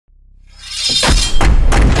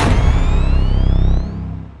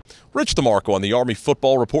Rich DeMarco on the Army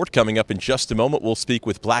Football Report. Coming up in just a moment, we'll speak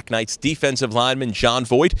with Black Knights defensive lineman John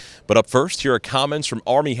Voit. But up first, here are comments from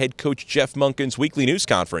Army head coach Jeff Monken's weekly news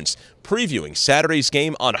conference, previewing Saturday's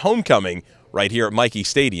game on homecoming right here at Michie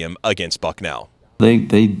Stadium against Bucknell. They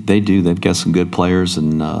do. They've got some good players,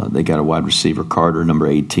 and they got a wide receiver, Carter, number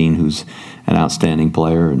 18, who's an outstanding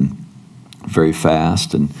player and very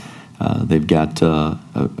fast. And they've got a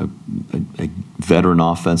veteran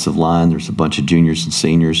offensive line. There's a bunch of juniors and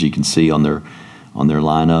seniors you can see on their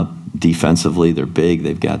lineup. Defensively, they're big.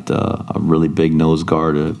 They've got a really big nose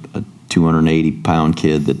guard, a 280-pound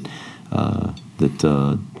kid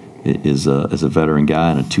that is a veteran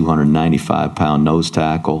guy, and a 295-pound nose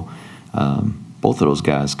tackle. Both of those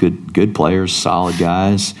guys, good players, solid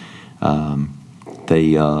guys.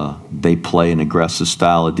 They play an aggressive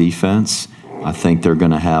style of defense. I think they're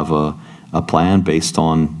going to have a plan based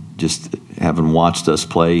on just having watched us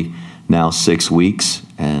play now 6 weeks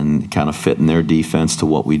and kind of fitting their defense to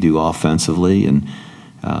what we do offensively. And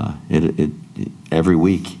every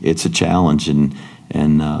week it's a challenge, and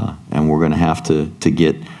we're going to have to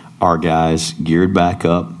get our guys geared back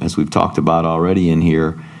up, as we've talked about already in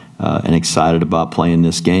here, and excited about playing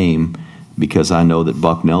this game, because I know that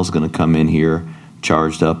Bucknell's going to come in here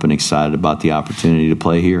charged up and excited about the opportunity to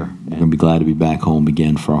play here. I'm going to be glad to be back home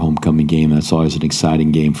again for our homecoming game. That's always an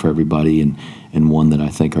exciting game for everybody, and one that I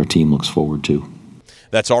think our team looks forward to.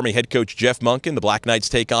 That's Army head coach Jeff Monken. The Black Knights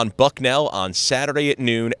take on Bucknell on Saturday at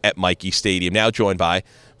noon at Michie Stadium. Now joined by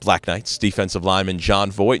Black Knights defensive lineman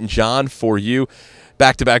John Voit. And John, for you,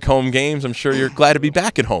 back-to-back home games, I'm sure you're glad to be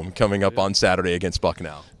back at home coming up on Saturday against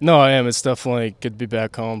Bucknell. No, I am. It's definitely good to be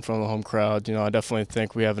back home from the home crowd. I definitely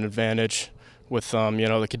think we have an advantage with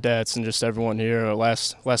the cadets and just everyone here.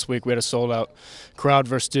 Last week we had a sold-out crowd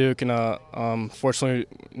versus Duke, and fortunately,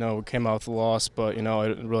 we came out with a loss. But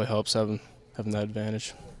it really helps having that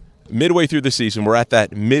advantage. Midway through the season, we're at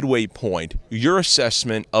that midway point. Your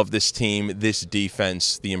assessment of this team, this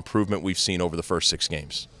defense, the improvement we've seen over the first 6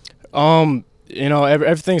 games.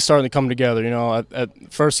 Everything's starting to come together. At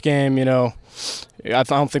first game, I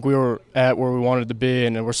don't think we were at where we wanted to be,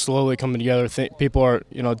 and we're slowly coming together. People are,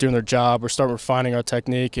 doing their job. We're starting refining our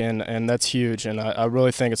technique, and that's huge. And I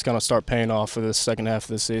really think it's going to start paying off for this second half of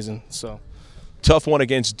the season. So, tough one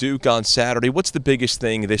against Duke on Saturday. What's the biggest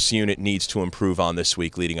thing this unit needs to improve on this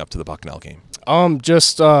week leading up to the Bucknell game?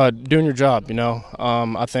 Just doing your job.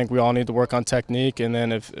 I think we all need to work on technique, and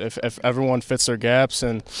then if everyone fits their gaps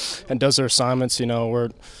and does their assignments, we're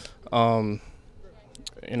gonna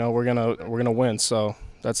win. So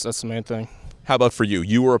that's the main thing. How about for you?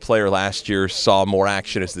 You were a player last year, saw more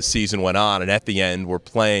action as the season went on, and at the end we're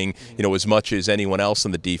playing as much as anyone else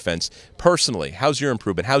in the defense. Personally, how's your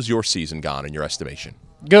improvement? How's your season gone in your estimation?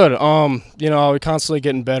 Good. We're constantly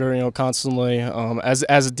getting better. Constantly as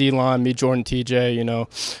a D line, me, Jordan, TJ.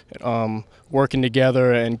 Working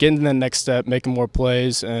together and getting that next step, making more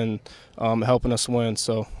plays, and helping us win.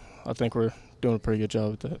 So I think we're doing a pretty good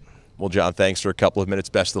job with that. Well, John, thanks for a couple of minutes.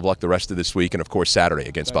 Best of luck the rest of this week, and of course Saturday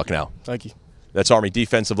against Bucknell. Thank you. That's Army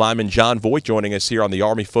defensive lineman John Voit joining us here on the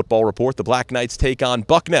Army Football Report. The Black Knights take on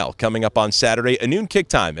Bucknell coming up on Saturday, a noon kick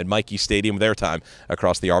time at Michie Stadium, their time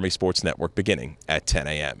across the Army Sports Network beginning at 10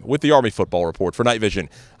 a.m. With the Army Football Report for Night Vision,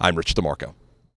 I'm Rich DeMarco.